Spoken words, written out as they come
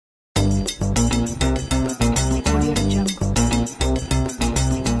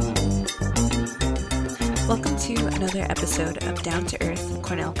another episode of Down to Earth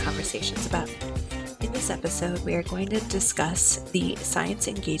Cornell Conversations About. In this episode, we are going to discuss the science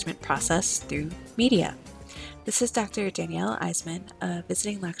engagement process through media. This is Dr. Danielle Eisman, a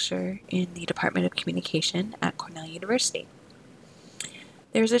visiting lecturer in the Department of Communication at Cornell University.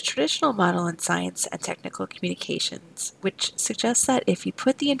 There's a traditional model in science and technical communications which suggests that if you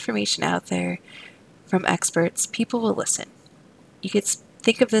put the information out there from experts, people will listen. You could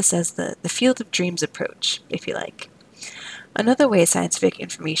think of this as the field of dreams approach, if you like. Another way scientific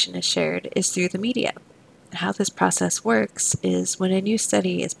information is shared is through the media. And how this process works is when a new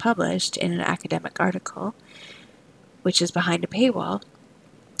study is published in an academic article, which is behind a paywall,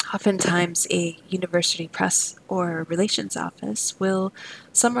 oftentimes a university press or relations office will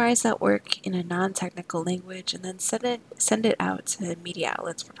summarize that work in a non-technical language and then send it out to media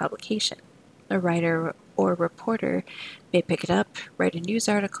outlets for publication. A writer or reporter may pick it up, write a news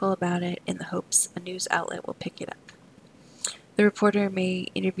article about it in the hopes a news outlet will pick it up. The reporter may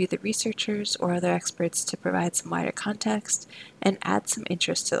interview the researchers or other experts to provide some wider context and add some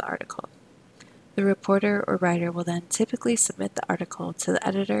interest to the article. The reporter or writer will then typically submit the article to the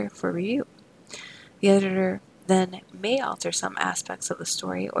editor for review. The editor then may alter some aspects of the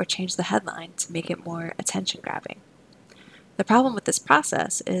story or change the headline to make it more attention-grabbing. The problem with this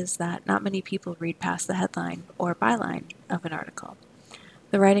process is that not many people read past the headline or byline of an article.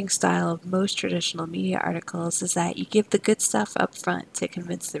 The writing style of most traditional media articles is that you give the good stuff up front to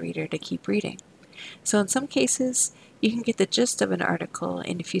convince the reader to keep reading. So in some cases, you can get the gist of an article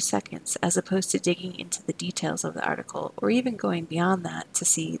in a few seconds as opposed to digging into the details of the article or even going beyond that to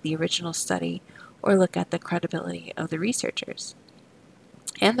see the original study or look at the credibility of the researchers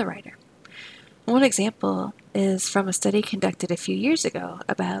and the writer. One example is from a study conducted a few years ago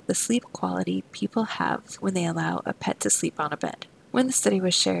about the sleep quality people have when they allow a pet to sleep on a bed. When the study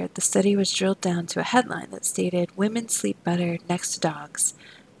was shared, the study was drilled down to a headline that stated, "Women sleep better next to dogs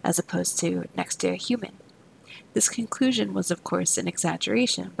as opposed to next to a human." This conclusion was, of course, an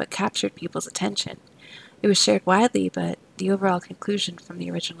exaggeration, but captured people's attention. It was shared widely, but the overall conclusion from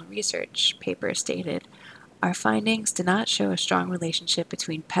the original research paper stated, "Our findings do not show a strong relationship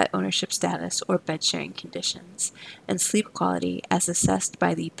between pet ownership status or bed-sharing conditions and sleep quality as assessed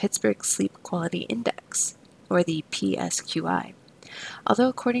by the Pittsburgh Sleep Quality Index, or the PSQI. Although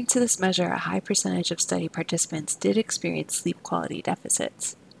according to this measure, a high percentage of study participants did experience sleep quality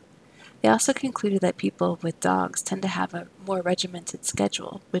deficits." They also concluded that people with dogs tend to have a more regimented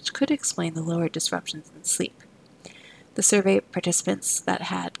schedule, which could explain the lower disruptions in sleep. The survey participants that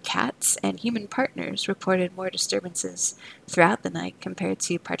had cats and human partners reported more disturbances throughout the night compared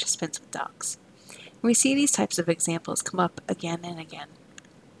to participants with dogs. And we see these types of examples come up again and again.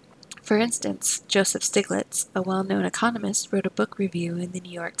 For instance, Joseph Stiglitz, a well-known economist, wrote a book review in the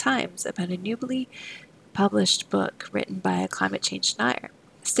New York Times about a newly published book written by a climate change denier.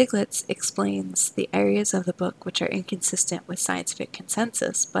 Stiglitz explains the areas of the book which are inconsistent with scientific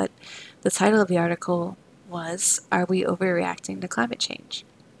consensus, but the title of the article was, "Are We Overreacting to Climate Change?"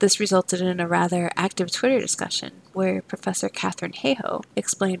 This resulted in a rather active Twitter discussion where Professor Katherine Hayhoe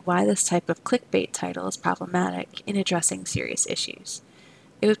explained why this type of clickbait title is problematic in addressing serious issues.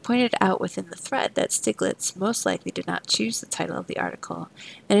 It was pointed out within the thread that Stiglitz most likely did not choose the title of the article,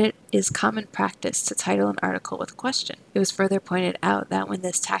 and it is common practice to title an article with a question. It was further pointed out that when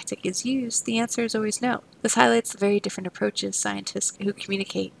this tactic is used, the answer is always no. This highlights the very different approaches scientists who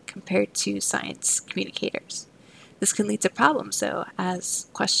communicate compared to science communicators. This can lead to problems, though, as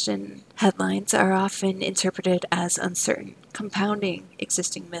question headlines are often interpreted as uncertain, compounding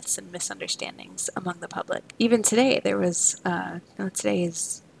existing myths and misunderstandings among the public. Even today, today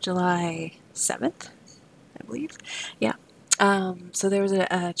is July 7th, I believe. Yeah. So there was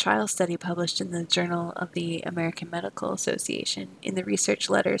a trial study published in the Journal of the American Medical Association in the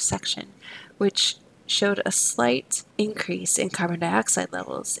research letters section, which showed a slight increase in carbon dioxide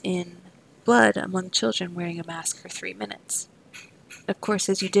levels in blood among children wearing a mask for 3 minutes. Of course,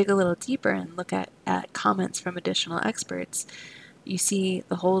 as you dig a little deeper and look at comments from additional experts, you see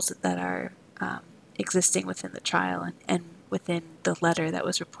the holes that are existing within the trial and within the letter that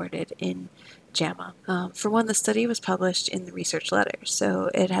was reported in JAMA. For one, the study was published in the research letter, so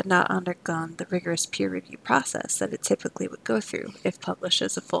it had not undergone the rigorous peer review process that it typically would go through if published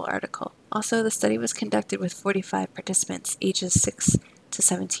as a full article. Also, the study was conducted with 45 participants ages 6 to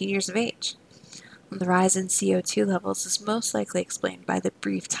 17 years of age. The rise in CO2 levels is most likely explained by the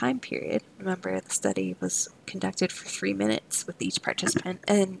brief time period. Remember, the study was conducted for 3 minutes with each participant,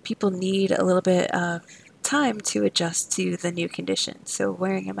 and people need a little bit of time to adjust to the new conditions. So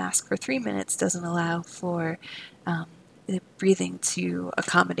wearing a mask for 3 minutes doesn't allow for breathing to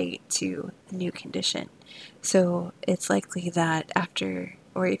accommodate to a new condition. So it's likely that after,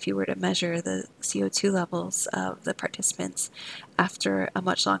 or if you were to measure the CO2 levels of the participants after a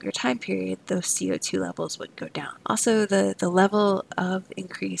much longer time period, those CO2 levels would go down. Also, the level of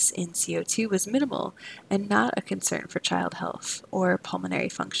increase in CO2 was minimal and not a concern for child health or pulmonary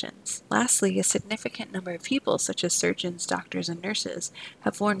functions. Lastly, a significant number of people, such as surgeons, doctors, and nurses,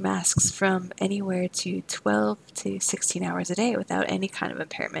 have worn masks from anywhere to 12 to 16 hours a day without any kind of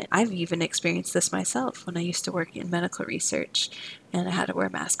impairment. I've even experienced this myself when I used to work in medical research and I had to wear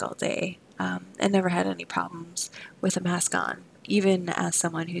a mask all day and never had any problems with a mask on, even as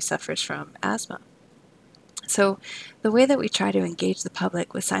someone who suffers from asthma. So, the way that we try to engage the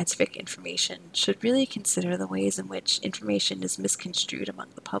public with scientific information should really consider the ways in which information is misconstrued among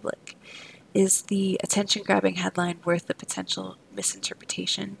the public. Is the attention-grabbing headline worth the potential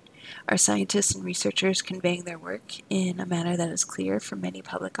misinterpretation? Are scientists and researchers conveying their work in a manner that is clear for many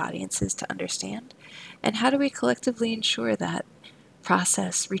public audiences to understand? And how do we collectively ensure that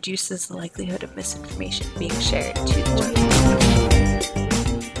process reduces the likelihood of misinformation being shared to the general public?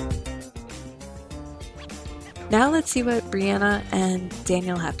 Now let's see what Brianna and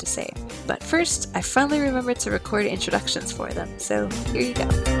Daniel have to say. But first, I finally remembered to record introductions for them, so here you go.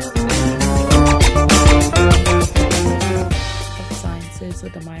 Of Sciences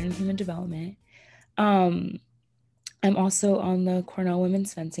with a minor in human development. I'm also on the Cornell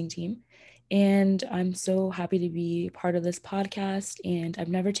women's fencing team, and I'm so happy to be part of this podcast. And I've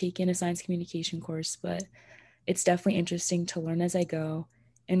never taken a science communication course, but it's definitely interesting to learn as I go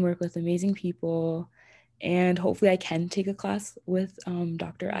and work with amazing people. And hopefully I can take a class with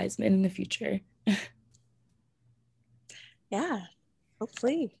Dr. Eisman in the future. Yeah,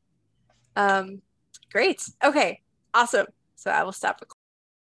 hopefully. Great. Okay, awesome. So I will stop recording.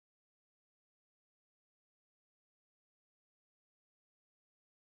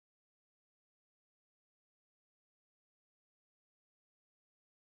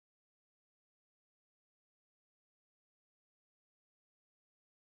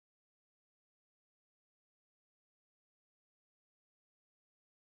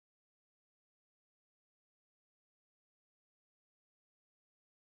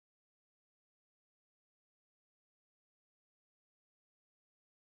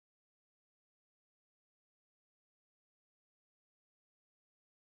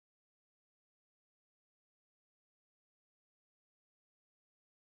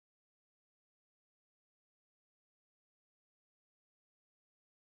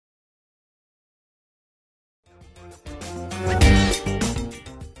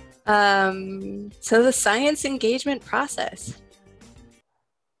 So the science engagement process.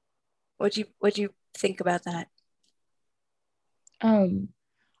 What'd you think about that?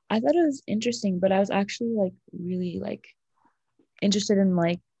 I thought it was interesting, but I was actually really interested in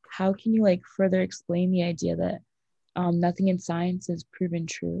how can you further explain the idea that nothing in science is proven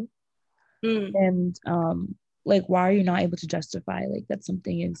true, and why are you not able to justify that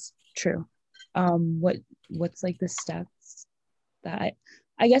something is true? What's the steps that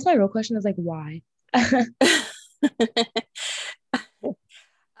I guess my real question is why?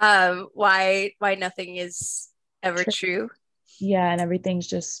 Why nothing is ever true? Yeah, and everything's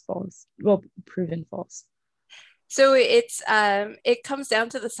just false. Well, proven false. So it comes down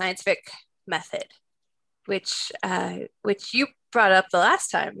to the scientific method, which you brought up the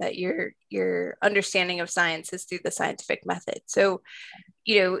last time, that your understanding of science is through the scientific method. So,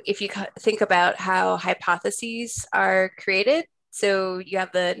 if you think about how hypotheses are created, so you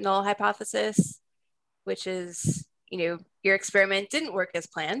have the null hypothesis, which is, your experiment didn't work as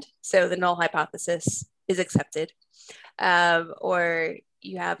planned, so the null hypothesis is accepted. Or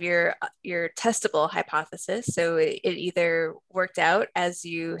you have your testable hypothesis, so it either worked out as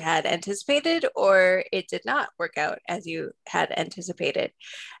you had anticipated or it did not work out as you had anticipated.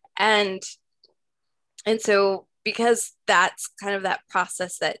 And so because that's kind of that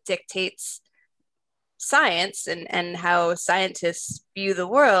process that dictates science and how scientists view the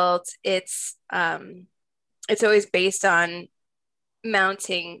world, it's always based on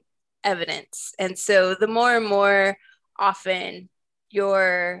mounting evidence. And so the more and more often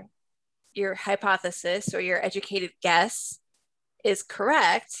your hypothesis or your educated guess is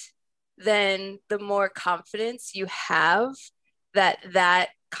correct, then the more confidence you have that that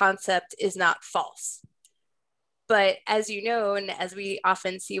concept is not false. But as you know, and as we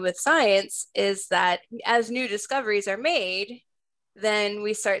often see with science, is that as new discoveries are made, then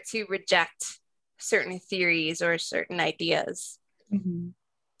we start to reject certain theories or certain ideas. Mm-hmm.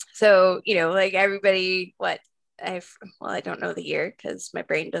 So, everybody, I don't know the year because my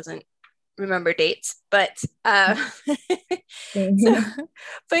brain doesn't remember dates, but so, Same.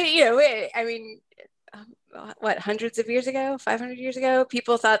 but I mean, what, hundreds of years ago, 500 years ago,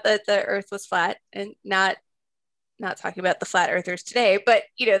 people thought that the Earth was flat, and not talking about the flat earthers today, but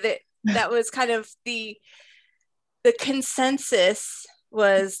that was kind of the consensus,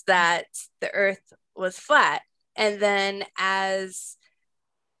 was that the Earth was flat. And then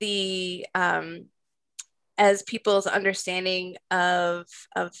the as people's understanding of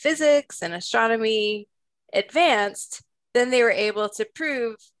physics and astronomy advanced, then they were able to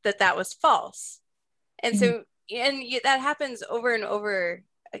prove that that was false. And Mhm. so, and that happens over and over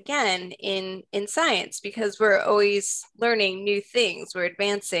again in science, because we're always learning new things, we're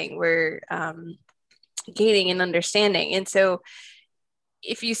advancing, we're gaining an understanding. And so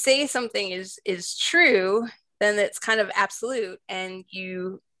if you say something is true, then it's kind of absolute, and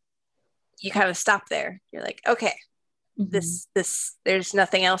you kind of stop there. You're like, okay, Mhm. this there's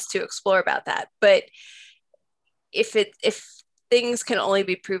nothing else to explore about that. But if things can only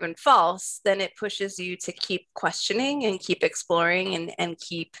be proven false, then it pushes you to keep questioning and keep exploring, and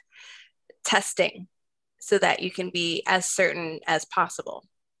keep testing, so that you can be as certain as possible.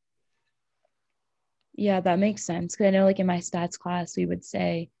 Yeah, that makes sense. Because I know, like in my stats class, we would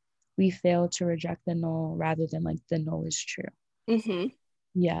say we fail to reject the null rather than like the null is true. Mm-hmm.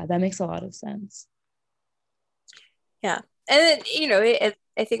 Yeah, that makes a lot of sense. Yeah. And then,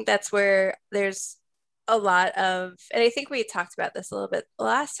 I think that's where there's a lot of, and I think we talked about this a little bit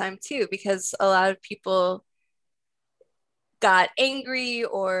last time too, because a lot of people got angry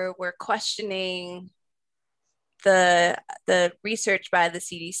or were questioning the research by the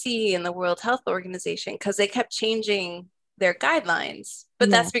CDC and the World Health Organization, because they kept changing their guidelines. But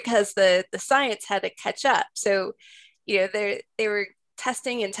Yeah. that's because the science had to catch up. So, they were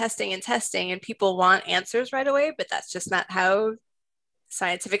testing and testing and testing, and people want answers right away, but that's just not how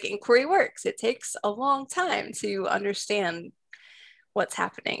scientific inquiry works. It takes a long time to understand what's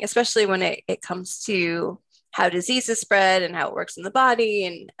happening, especially when it comes to how diseases spread and how it works in the body.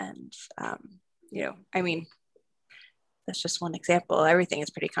 And I mean, that's just one example. Everything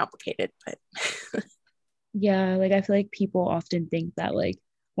is pretty complicated, but Yeah, like I feel like people often think that like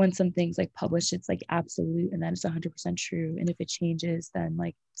when something's like published, it's like absolute and that it's 100% true. And if it changes, then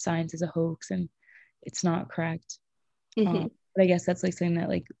like science is a hoax and it's not correct. mm-hmm. But I guess that's like something that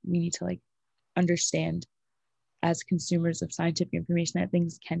like we need to like understand as consumers of scientific information, that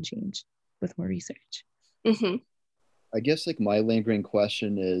things can change with more research. Mm-hmm. I guess like my lingering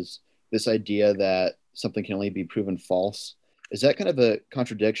question is this idea that something can only be proven false. Is that kind of a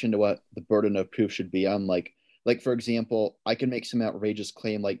contradiction to what the burden of proof should be on? Like for example, I can make some outrageous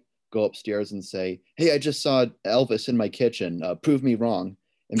claim, like go upstairs and say, "Hey, I just saw Elvis in my kitchen. Prove me wrong."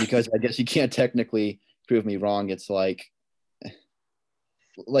 And because I guess you can't technically prove me wrong, it's like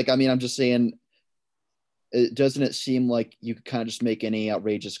I mean, I'm just saying, doesn't it seem like you could kind of just make any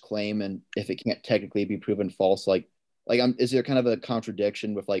outrageous claim, and if it can't technically be proven false, is there kind of a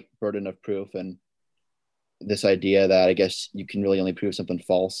contradiction with like burden of proof and this idea that I guess you can really only prove something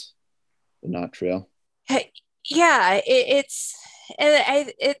false but not true? Yeah, it's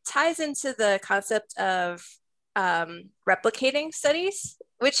and it ties into the concept of replicating studies,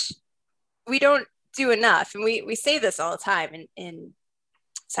 which we don't do enough. And we say this all the time in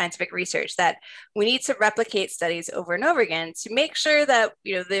scientific research, that we need to replicate studies over and over again to make sure that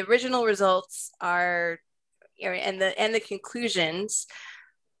the original results are, and the conclusions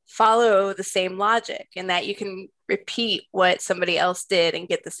follow the same logic, and that you can repeat what somebody else did and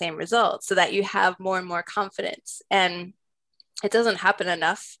get the same results, so that you have more and more confidence. And it doesn't happen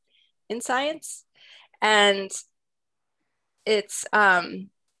enough in science. And it's and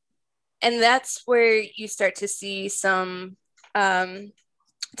that's where you start to see some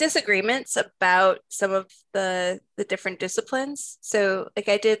disagreements about some of the different disciplines. So like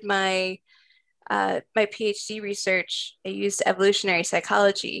I did my PhD research, I used evolutionary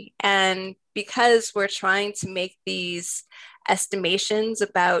psychology. And because we're trying to make these estimations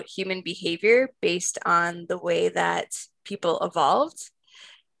about human behavior based on the way that people evolved,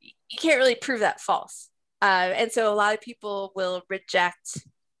 you can't really prove that false. And so a lot of people will reject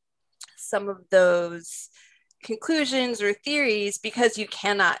some of those conclusions or theories because you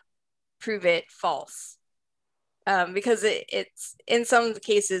cannot prove it false. Because it's in some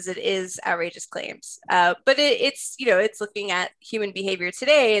cases it is outrageous claims, but it's looking at human behavior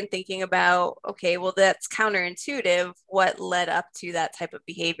today and thinking about, okay, well, that's counterintuitive. What led up to that type of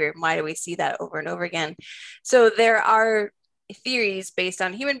behavior, and why do we see that over and over again? So there are theories based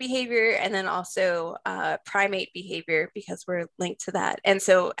on human behavior, and then also primate behavior, because we're linked to that. And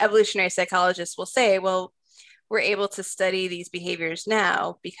so evolutionary psychologists will say, well, we're able to study these behaviors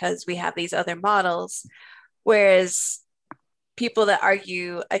now because we have these other models. Whereas people that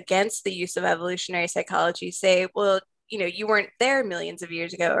argue against the use of evolutionary psychology say, well, you weren't there millions of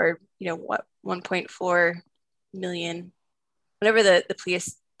years ago, or, what, 1.4 million, whatever the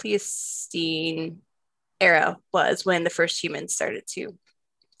Pleistocene era was when the first humans started to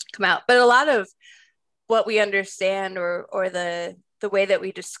come out. But a lot of what we understand, or the way that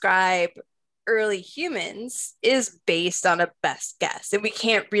we describe early humans, is based on a best guess, and we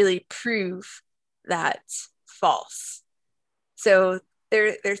can't really prove that false. So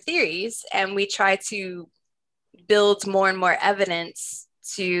they're theories, and we try to build more and more evidence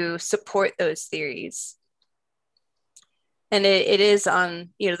to support those theories. And it is on,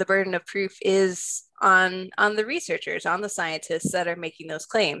 the burden of proof is on the researchers, on the scientists that are making those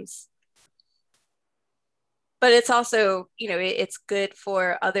claims. But it's also, it's good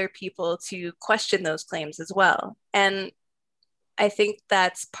for other people to question those claims as well. And I think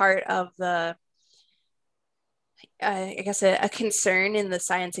that's part of the, I guess, a concern in the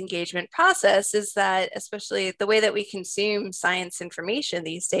science engagement process, is that, especially the way that we consume science information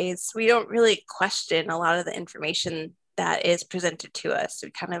these days, we don't really question a lot of the information that is presented to us.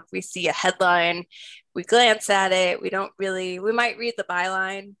 We see a headline, we glance at it, we might read the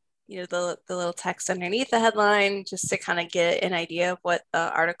byline, the little text underneath the headline, just to kind of get an idea of what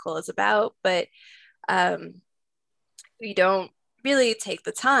the article is about. But we don't really take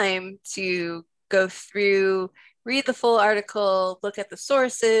the time to go through, read the full article, look at the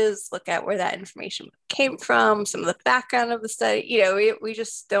sources, look at where that information came from, some of the background of the study. We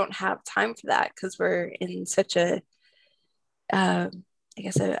just don't have time for that, because we're in such a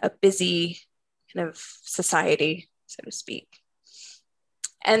busy kind of society, so to speak.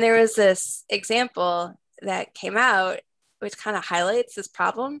 And there was this example that came out which kind of highlights this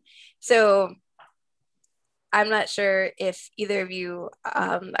problem. So I'm not sure if either of you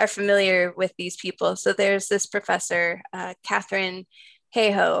are familiar with these people. So there's this professor, Katharine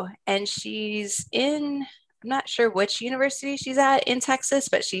Hayhoe, and she's I'm not sure which university she's at in Texas,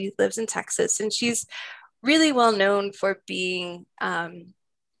 but she lives in Texas. And she's really well known for being, as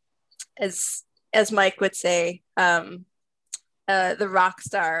Mike would say, the rock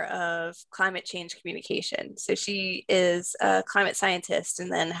star of climate change communication. So she is a climate scientist, and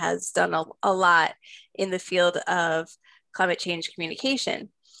then has done a lot in the field of climate change communication.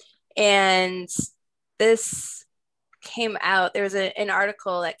 And this came out, there was an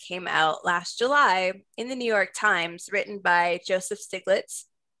article that came out last July in the New York Times, written by Joseph Stiglitz,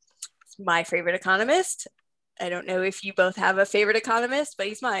 my favorite economist. I don't know if you both have a favorite economist, but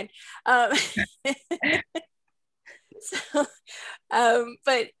he's mine. So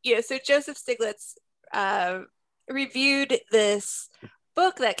Joseph Stiglitz reviewed this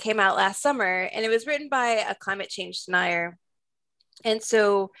book that came out last summer, and it was written by a climate change denier. And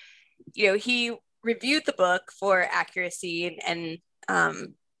so, he reviewed the book for accuracy, and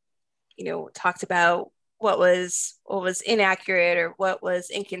talked about what was inaccurate, or what was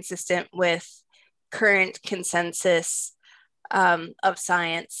inconsistent with current consensus of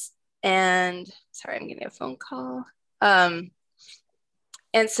science. And sorry, I'm getting a phone call. And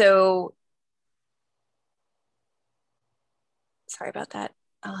so, sorry about that.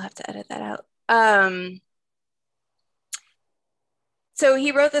 I'll have to edit that out. So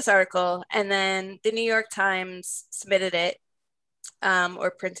he wrote this article, and then the New York Times submitted it,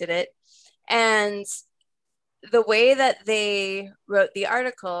 or printed it. And the way that they wrote the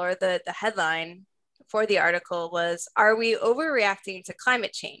article, or the headline for the article, was, "Are we overreacting to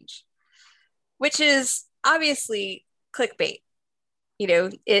climate change?" Which is obviously clickbait.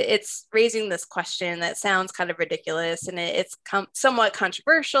 It's raising this question that sounds kind of ridiculous, and it's somewhat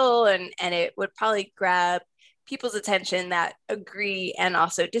controversial, and it would probably grab people's attention that agree and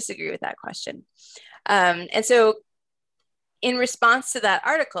also disagree with that question. And so, in response to that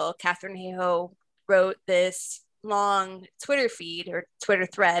article, Katharine Hayhoe wrote this long Twitter feed, or Twitter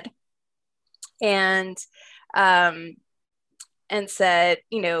thread, and said,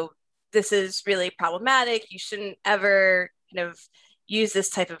 this is really problematic. You shouldn't ever kind of use this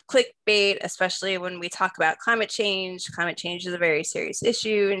type of clickbait, especially when we talk about climate change. Climate change is a very serious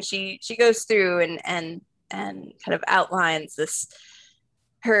issue. And she goes through and kind of outlines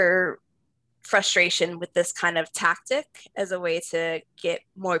her frustration with this kind of tactic as a way to get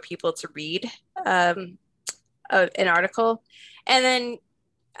more people to read an article. And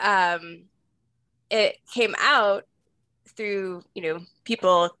then it came out through,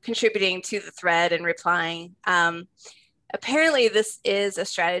 people contributing to the thread and replying. apparently this is a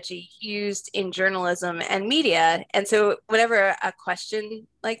strategy used in journalism and media. And so whenever a question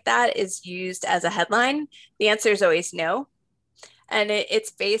like that is used as a headline, the answer is always no. And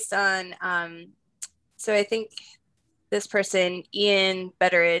it's based on, so I think this person, Ian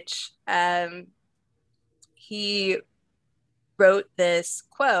Betteridge, he wrote this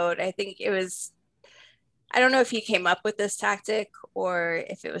quote. I think it was, I don't know if he came up with this tactic or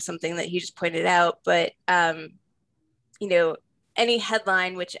if it was something that he just pointed out, but you know, any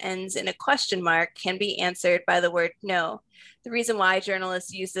headline which ends in a question mark can be answered by the word no. The reason why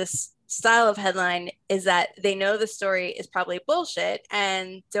journalists use this style of headline is that they know the story is probably bullshit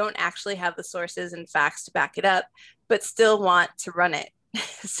and don't actually have the sources and facts to back it up, but still want to run it.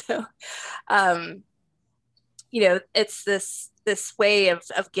 So, it's this way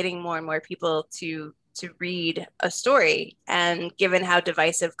of getting more and more people to read a story. And given how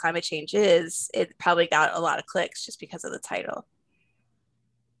divisive climate change is, it probably got a lot of clicks just because of the title.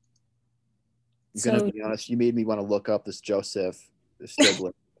 I'm gonna be honest, you made me want to look up this Joseph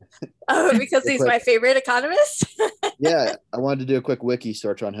Stiglitz. Oh, because he's my favorite economist? Yeah, I wanted to do a quick wiki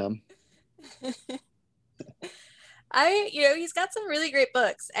search on him. He's got some really great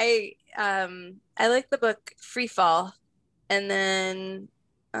books. I like the book Free Fall, and then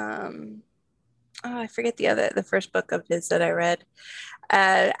I forget the first book of his that I read.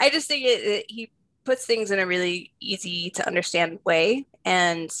 I just think he puts things in a really easy to understand way,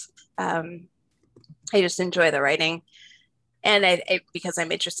 and I just enjoy the writing, and I because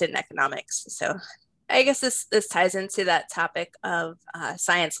I'm interested in economics. So I guess this ties into that topic of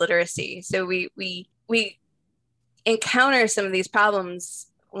science literacy. So we encounter some of these problems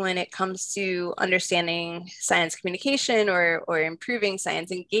when it comes to understanding science communication or improving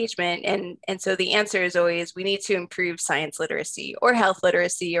science engagement. And so the answer is always, we need to improve science literacy or health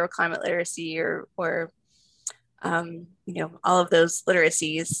literacy or climate literacy or all of those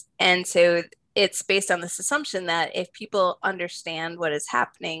literacies. And so it's based on this assumption that if people understand what is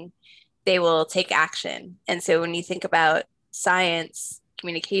happening, they will take action. And so when you think about science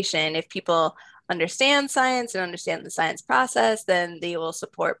communication, if people understand science and understand the science process, then they will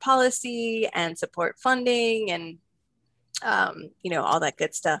support policy and support funding and all that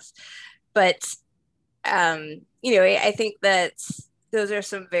good stuff. But I think that those are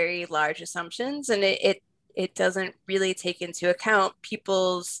some very large assumptions, and it doesn't really take into account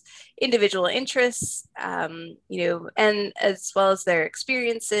people's individual interests, and as well as their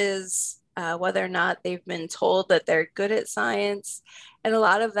experiences, whether or not they've been told that they're good at science. And a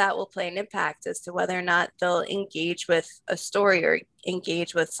lot of that will play an impact as to whether or not they'll engage with a story or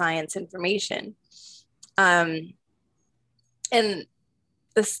engage with science information. And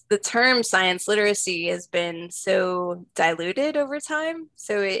the term science literacy has been so diluted over time.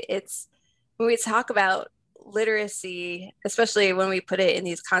 So it's when we talk about literacy, especially when we put it in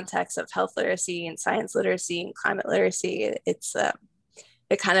these contexts of health literacy and science literacy and climate literacy, it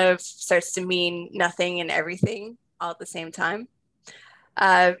kind of starts to mean nothing and everything all at the same time.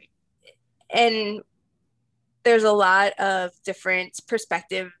 And there's a lot of different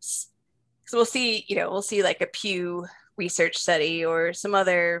perspectives. So we'll see like a Pew Research study or some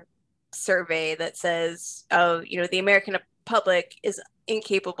other survey that says, the American public is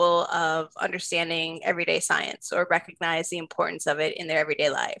incapable of understanding everyday science or recognize the importance of it in their everyday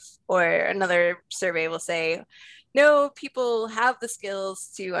life. Or another survey will say, no, people have the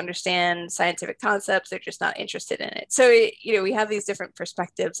skills to understand scientific concepts, they're just not interested in it. So, we have these different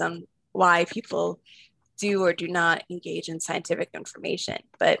perspectives on why people do or do not engage in scientific information.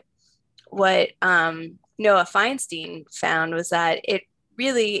 But what Noah Feinstein found was that it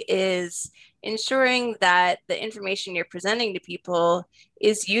really is ensuring that the information you're presenting to people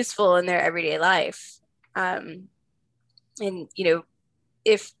is useful in their everyday life. And,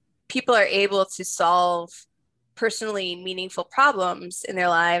 if people are able to solve personally meaningful problems in their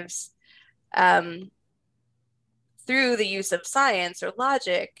lives through the use of science or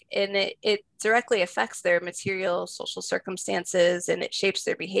logic, and it directly affects their material social circumstances, and it shapes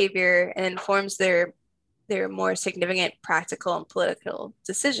their behavior and informs their more significant practical and political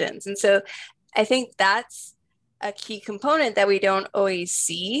decisions. And so I think that's a key component that we don't always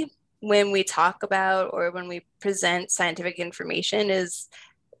see when we talk about or when we present scientific information, is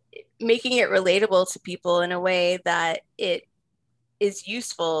making it relatable to people in a way that it is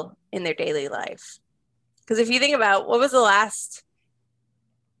useful in their daily life. Because if you think about what was the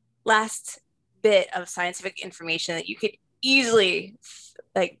last bit of scientific information that you could easily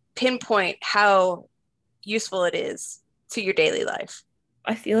like pinpoint how useful it is to your daily life?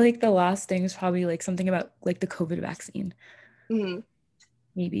 I feel like the last thing is probably like something about like the COVID vaccine. Mm-hmm.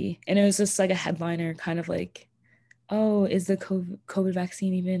 Maybe. And it was just like a headliner kind of like oh, is the COVID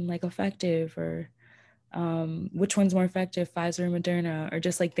vaccine even like effective, or which one's more effective, Pfizer or Moderna, or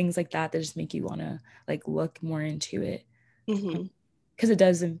just like things like that just make you want to like look more into it, because it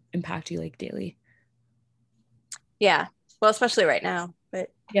does impact you like daily. Yeah, well, especially right now,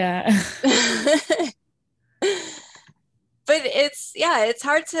 but yeah. But it's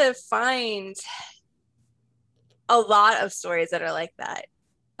hard to find a lot of stories that are like that.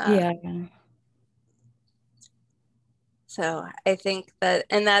 Yeah. So I think that,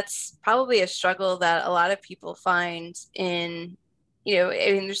 and that's probably a struggle that a lot of people find in, I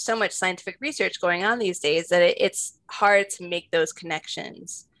mean, there's so much scientific research going on these days that it's hard to make those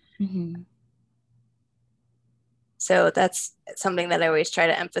connections. So that's something that I always try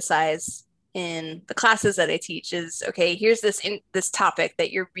to emphasize in the classes that I teach is, okay, here's this topic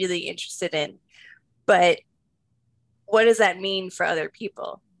that you're really interested in, but what does that mean for other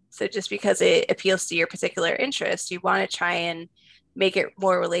people? So just because it appeals to your particular interest, you want to try and make it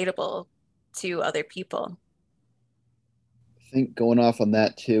more relatable to other people. I think going off on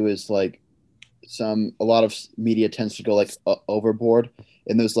that too is like a lot of media tends to go like overboard,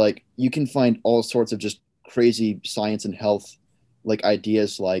 and there's like you can find all sorts of just crazy science and health like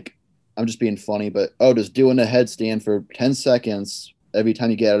ideas like I'm just being funny, but oh, does doing a headstand for 10 seconds every time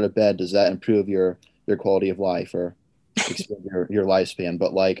you get out of bed, does that improve your quality of life or extend your lifespan?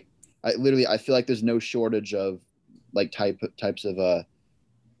 But like I feel like there's no shortage of like types of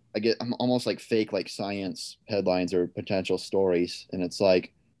I'm almost like fake like science headlines or potential stories, and it's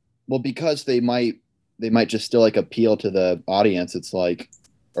like, well, because they might just still like appeal to the audience. It's like,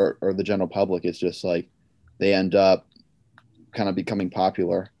 or the general public. It's just like they end up kind of becoming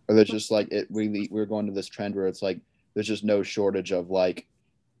popular, or there's just like we're going to this trend where it's like there's just no shortage of like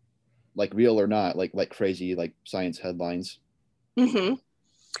real or not like crazy like science headlines.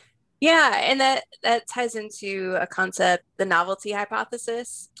 Yeah, and that ties into a concept, the novelty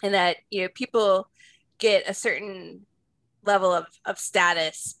hypothesis, and that people get a certain level of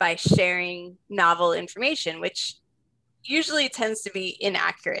status by sharing novel information, which usually tends to be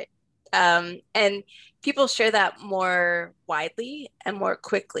inaccurate. And people share that more widely and more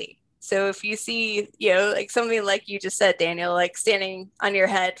quickly. So if you see, like something like you just said, Daniel, like standing on your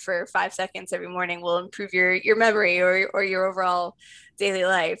head for 5 seconds every morning will improve your memory or your overall daily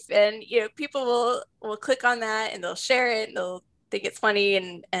life. And people will click on that and they'll share it and they'll think it's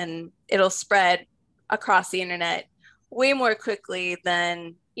funny and it'll spread across the internet way more quickly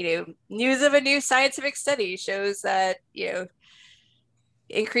than news of a new scientific study shows that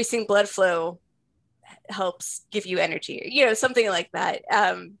increasing blood flow helps give you energy, something like that.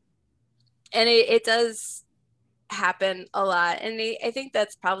 And it does happen a lot. And I think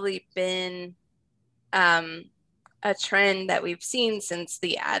that's probably been a trend that we've seen since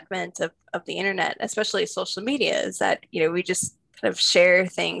the advent of the internet, especially social media, is that, we just kind of share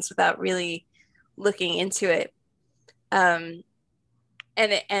things without really looking into it. And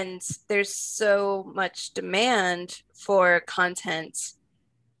there's so much demand for content,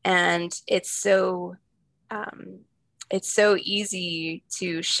 and it's so easy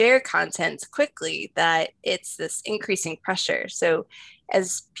to share content quickly that it's this increasing pressure. So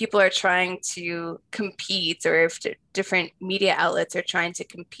as people are trying to compete, or if different media outlets are trying to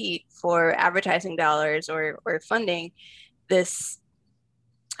compete for advertising dollars or funding, this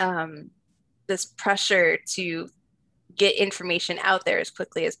this pressure to get information out there as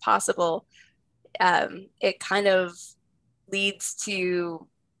quickly as possible, it kind of leads to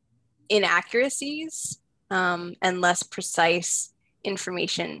inaccuracies and less precise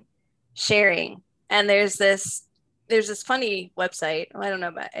information sharing. And there's this funny website. Well, I don't know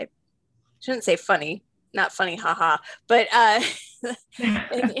about, I shouldn't say funny, not funny, haha, but an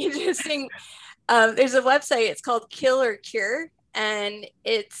interesting. There's a website. It's called Kill or Cure, and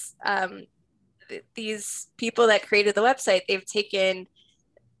it's these people that created the website. They've taken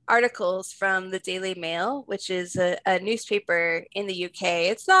articles from the Daily Mail, which is a newspaper in the UK.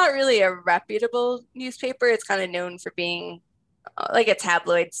 It's not really a reputable newspaper. It's kind of known for being like a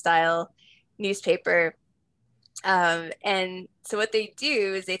tabloid style newspaper. And so what they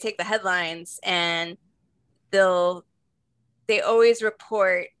do is they take the headlines and they always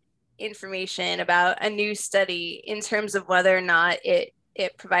report information about a new study in terms of whether or not it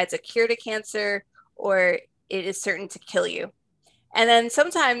provides a cure to cancer or it is certain to kill you. And then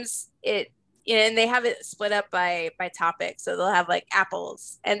sometimes and they have it split up by topic. So they'll have like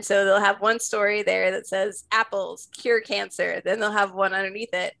apples. And so they'll have one story there that says apples cure cancer. Then they'll have one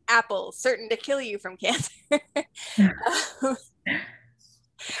underneath it, apples certain to kill you from cancer.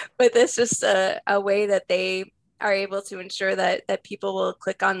 But that's just a way that they are able to ensure that people will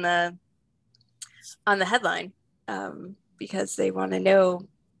click on the headline. because they want to know,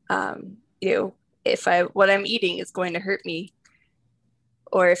 if what I'm eating is going to hurt me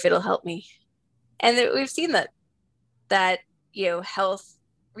or if it'll help me. And we've seen that health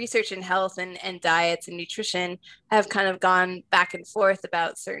research in health and diets and nutrition have kind of gone back and forth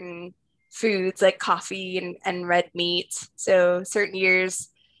about certain foods like coffee and red meat. So certain years,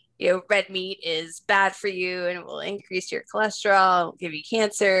 red meat is bad for you and it will increase your cholesterol, give you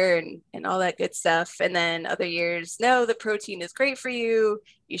cancer and all that good stuff. And then other years, no, the protein is great for you.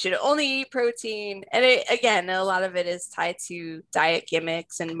 You should only eat protein. And again, a lot of it is tied to diet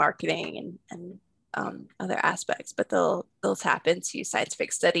gimmicks and marketing and other aspects, but they'll tap into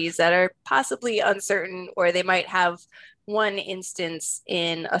scientific studies that are possibly uncertain, or they might have one instance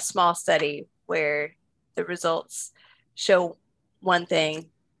in a small study where the results show one thing,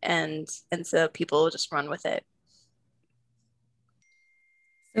 and so people will just run with it.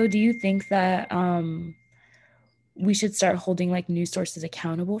 So do you think that we should start holding like news sources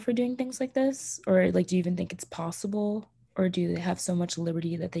accountable for doing things like this? Or like, do you even think it's possible? Or do they have so much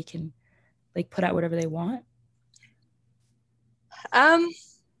liberty that they can like put out whatever they want? I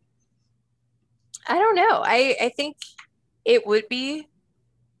don't know. I think it would be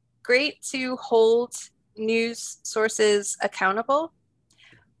great to hold news sources accountable,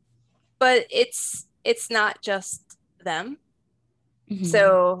 but it's not just them. Mm-hmm.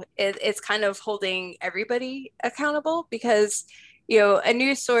 So it's kind of holding everybody accountable, because a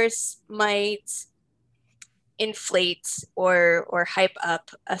news source might inflate or hype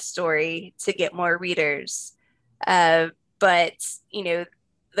up a story to get more readers, but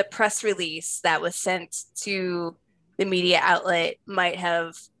the press release that was sent to the media outlet might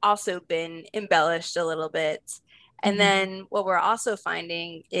have also been embellished a little bit. And then what we're also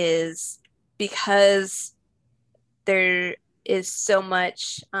finding is, because there is so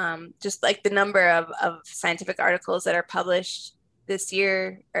much, just like the number of scientific articles that are published this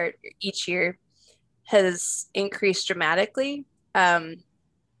year or each year has increased dramatically.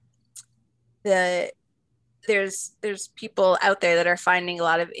 There's people out there that are finding a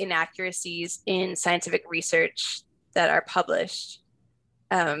lot of inaccuracies in scientific research that are published.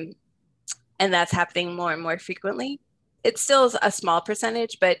 And that's happening more and more frequently. It's still a small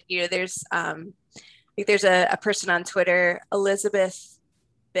percentage, but there's there's a person on Twitter, Elizabeth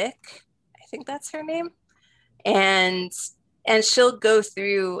Bick, I think that's her name, and she'll go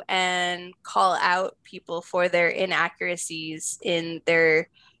through and call out people for their inaccuracies in their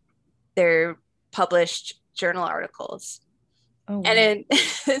published journal articles. Oh, wow. And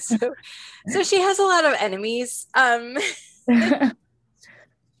so she has a lot of enemies.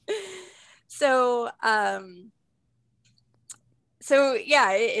 So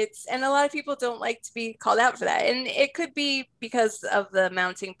yeah, and a lot of people don't like to be called out for that. And it could be because of the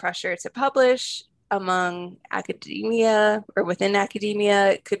mounting pressure to publish among academia or within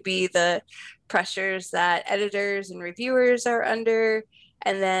academia. It could be the pressures that editors and reviewers are under,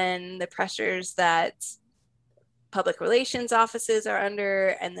 and then the pressures that public relations offices are under,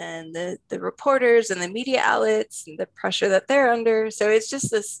 and then the reporters and the media outlets and the pressure that they're under. So it's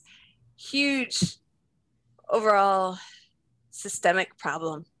just this huge overall systemic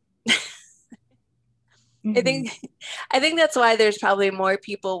problem. Mm-hmm. I think that's why there's probably more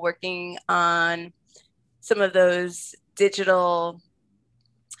people working on some of those digital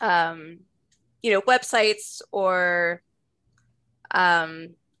websites or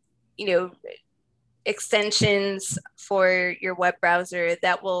extensions for your web browser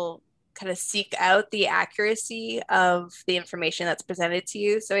that will kind of seek out the accuracy of the information that's presented to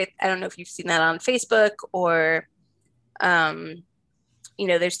you. So I don't know if you've seen that on Facebook, or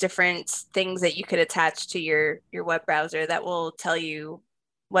there's different things that you could attach to your web browser that will tell you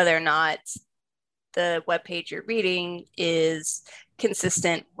whether or not the web page you're reading is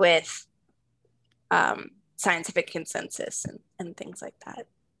consistent with scientific consensus and things like that.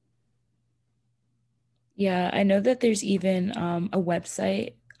 Yeah, I know that there's even a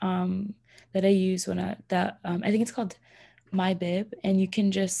website that I use I think it's called MyBib, and you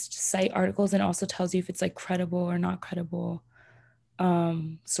can just cite articles, and also tells you if it's like credible or not credible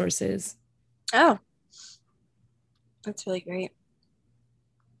sources. Oh, that's really great.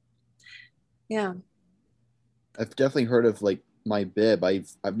 Yeah, I've definitely heard of like MyBib.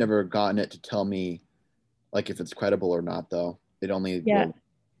 I've never gotten it to tell me like if it's credible or not, though. It only will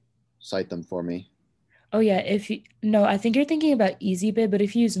cite them for me. Oh yeah, I think you're thinking about EasyBib, but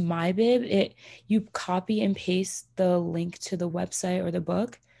if you use MyBib, you copy and paste the link to the website or the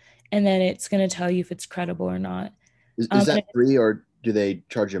book, and then it's going to tell you if it's credible or not. Is that free, or do they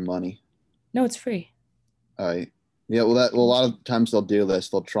charge you money? No, it's free. All right. Yeah, well, a lot of times they'll do this.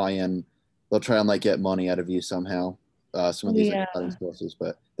 They'll try and they'll try and like get money out of you somehow. Some of these like funding sources,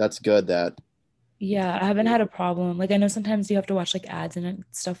 but that's good that. Yeah, I haven't had a problem. Like I know sometimes you have to watch like ads and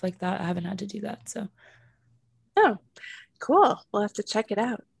stuff like that. I haven't had to do that. So. Oh, cool. We'll have to check it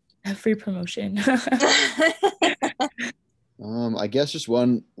out. Free promotion. I guess just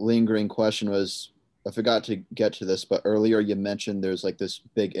one lingering question was, I forgot to get to this, but earlier you mentioned there's like this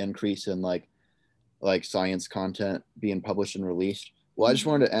big increase in like science content being published and released. Well, I just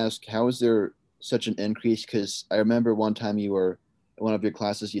wanted to ask, how is there such an increase? Because I remember one time you were in one of your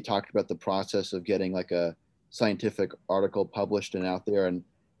classes, you talked about the process of getting like a scientific article published and out there, and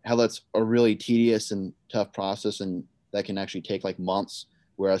how that's a really tedious and tough process, and that can actually take like months,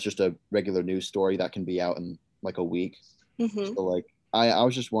 whereas just a regular news story that can be out in like a week. Mm-hmm. So like I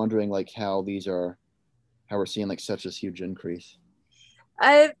was just wondering like how we're seeing like such this huge increase.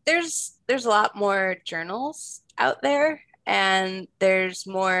 There's a lot more journals out there, and there's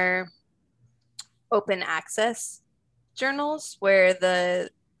more open access journals where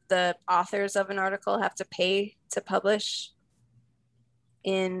the authors of an article have to pay to publish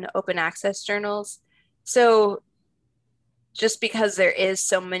in open access journals. So just because there is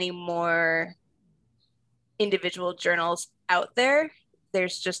so many more individual journals out there,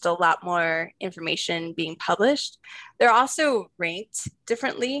 there's just a lot more information being published. They're also ranked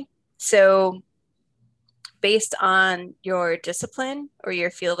differently. So based on your discipline or your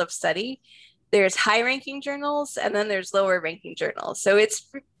field of study, there's high ranking journals and then there's lower ranking journals. So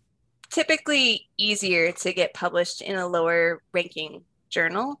it's typically easier to get published in a lower ranking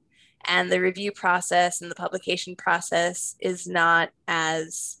journal, and the review process and the publication process is not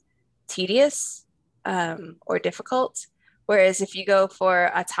as tedious or difficult. Whereas if you go for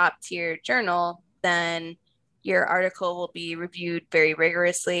a top tier journal, then your article will be reviewed very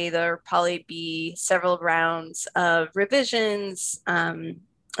rigorously. There'll probably be several rounds of revisions and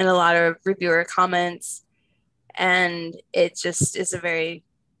a lot of reviewer comments. And it just is a very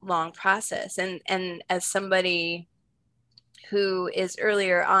long process. And as somebody who is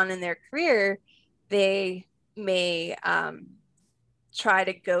earlier on in their career, they may try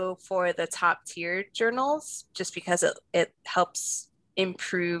to go for the top tier journals just because it helps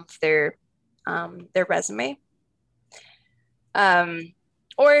improve their resume.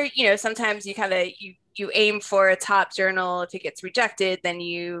 Or, you know, sometimes you kind of, you aim for a top journal. If it gets rejected, then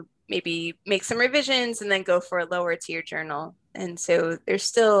you maybe make some revisions and then go for a lower tier journal. And so there's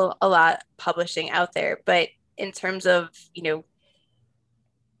still a lot publishing out there, but in terms of, you know,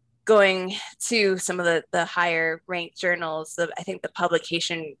 going to some of the higher ranked journals, I think the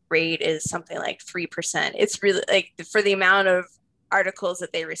publication rate is something like 3%. It's really like for the amount of articles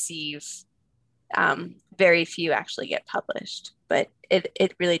that they receive, very few actually get published, but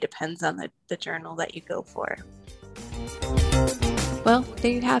it really depends on the journal that you go for. Well,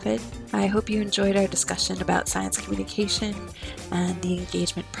 there you have it. I hope you enjoyed our discussion about science communication and the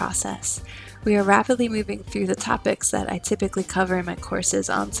engagement process. We are rapidly moving through the topics that I typically cover in my courses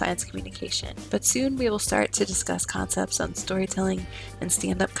on science communication, but soon we will start to discuss concepts on storytelling and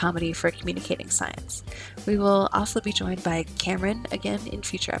stand-up comedy for communicating science. We will also be joined by Cameron again in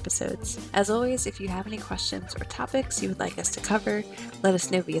future episodes. As always, if you have any questions or topics you would like us to cover, let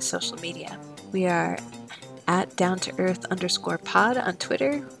us know via social media. We are at downtoearth_pod on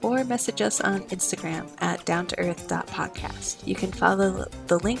Twitter, or message us on Instagram at downtoearth.podcast. You can follow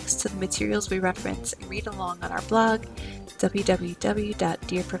the links to the materials we reference and read along on our blog,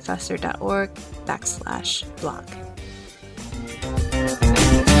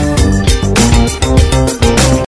 www.dearprofessor.org/blog.